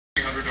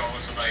$300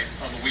 a night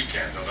on the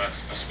weekend, though that's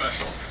a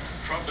special.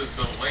 Trump is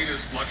the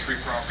latest luxury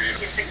property.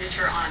 His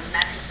signature on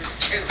mattresses,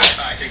 too.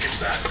 I think it's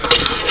that.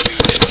 We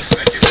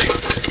speculate.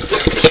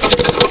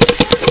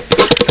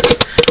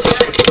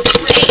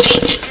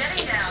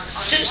 Getting down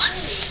on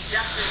one knee,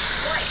 Justice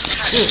White.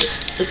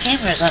 The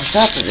camera's on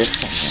top of this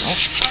thing, you know.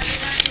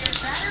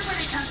 Better when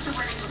it comes to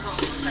wedding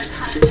proposals, but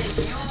how to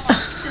take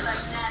yours to the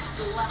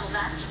next level.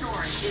 That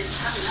story is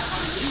coming up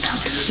on the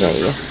news.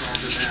 Yeah.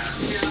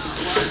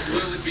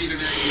 Will it be the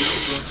next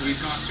Notebook? We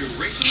talked to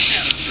Rachel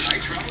Adams at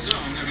iTravel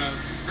Zone about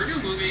her new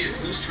movie and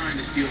who's trying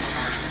to steal the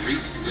heart of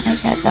Reese. I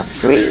got some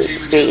free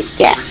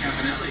gas.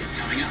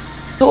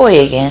 Toy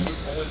again.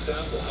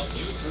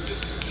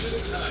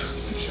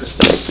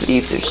 I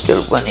believe there's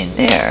still one in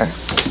there.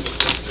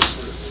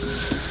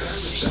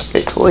 There's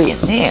the toy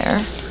in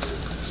there.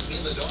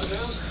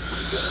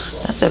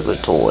 That's a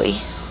good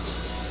toy.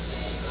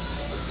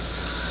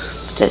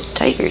 But that's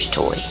Tiger's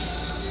toy.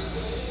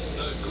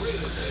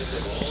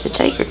 It's a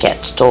Tiger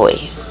Cat's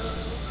toy.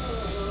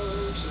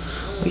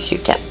 Where's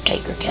your cat,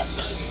 Tiger Cat?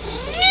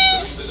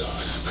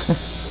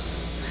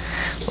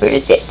 Where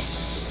is it?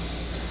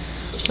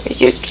 Where's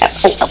your cat?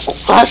 Oh,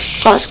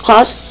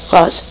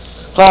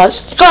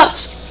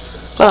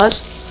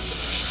 claws.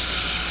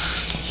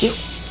 Thank you.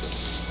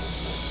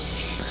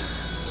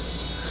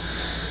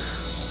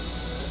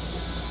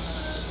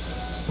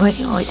 Why do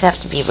you always have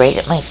to be right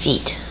at my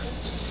feet?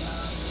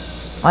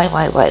 Why?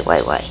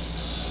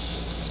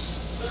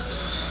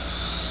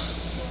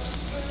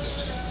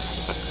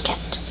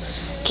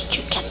 Get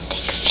your cat,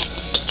 Tiger Cat.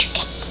 Get your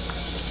cat.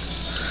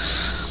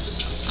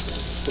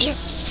 Here.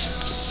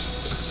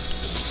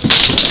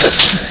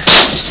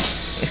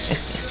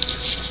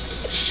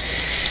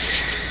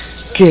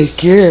 Good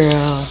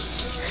girl.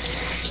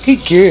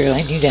 Good girl.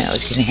 I knew that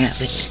was going to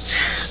happen.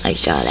 I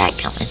saw that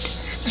coming.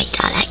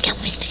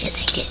 Yes,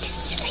 I did.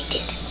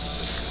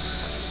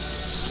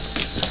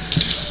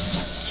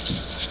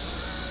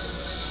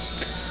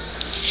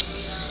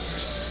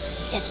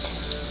 Yes.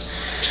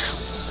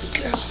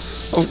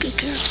 Oh, good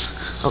girl.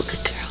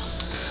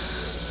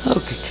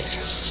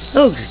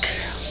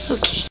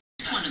 Okay.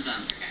 One of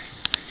them.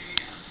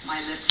 My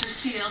lips are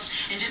sealed,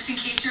 and just in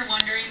case you're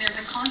wondering, there's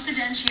a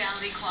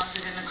confidentiality clause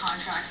within the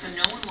contract, so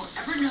no one will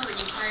ever know that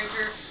you hired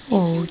her. If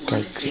you want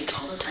to take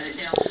all the credit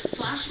now.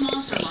 Flash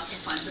mobs are lots of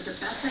fun, but the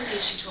best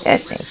idea she told me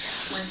was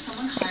when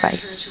someone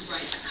hired her to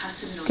write a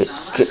custom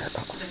novella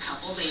for the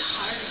couple, they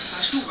hired a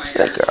professional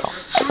writer.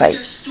 Had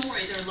their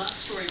story, their love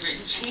story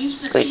written,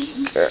 changed the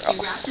name, they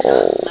wrapped it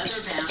up,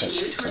 leather bound,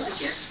 gave it to her as a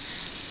gift,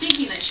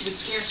 thinking that she would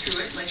tear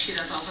through it like she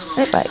does all her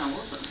romance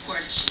novels. But of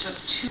course, she took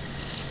two.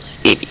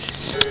 Baby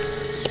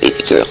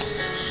girl.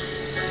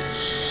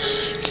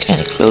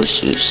 Kind of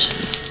close, Lucy.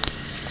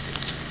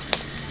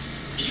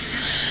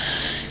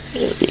 A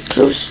little bit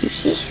close,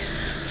 Lucy.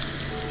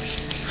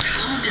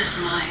 How does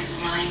my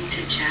lying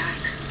to Jack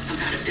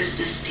about a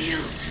business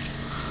deal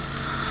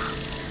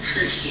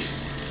hurt you?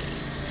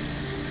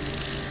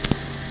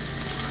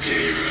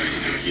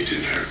 Yeah, you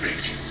didn't hurt me.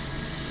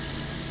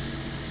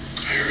 I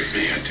hurt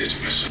me. I did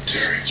myself.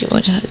 Sorry. You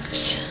want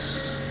hugs?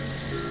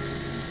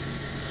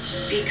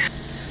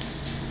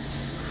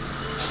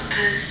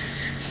 Because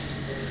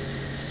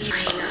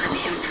relying on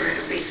him for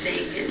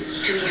everything and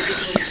doing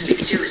everything he has to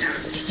do without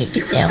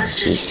Get down,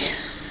 please.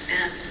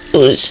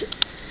 Suze.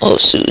 Oh,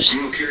 Suze.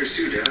 I'm okay,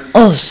 Sue, Dad.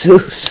 Oh,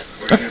 Suze.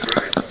 We're in it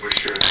right. We're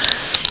sure.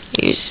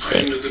 You're I'm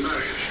sick. into the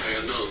marriage.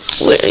 I know.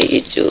 What are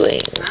you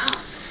doing?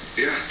 Wow.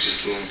 Yeah,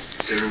 just a little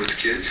dinner with the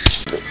kids.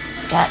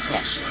 Got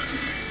that.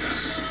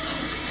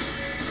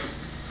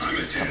 I'm a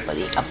 10.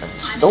 Somebody up and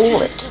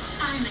stole it.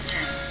 I'm a 10.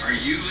 Are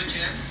you a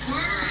 10? We're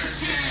a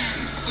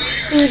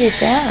 10. Who did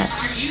that?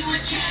 Are you a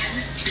 10?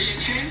 Are you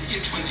 10?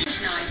 You're 20.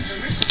 Nine, the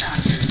risk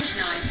factor.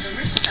 Nine, the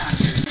risk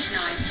factor.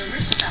 Nine, the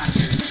risk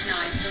factor.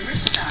 Nine, the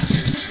risk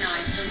factor.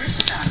 Nine, the risk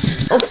factor.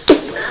 Oh,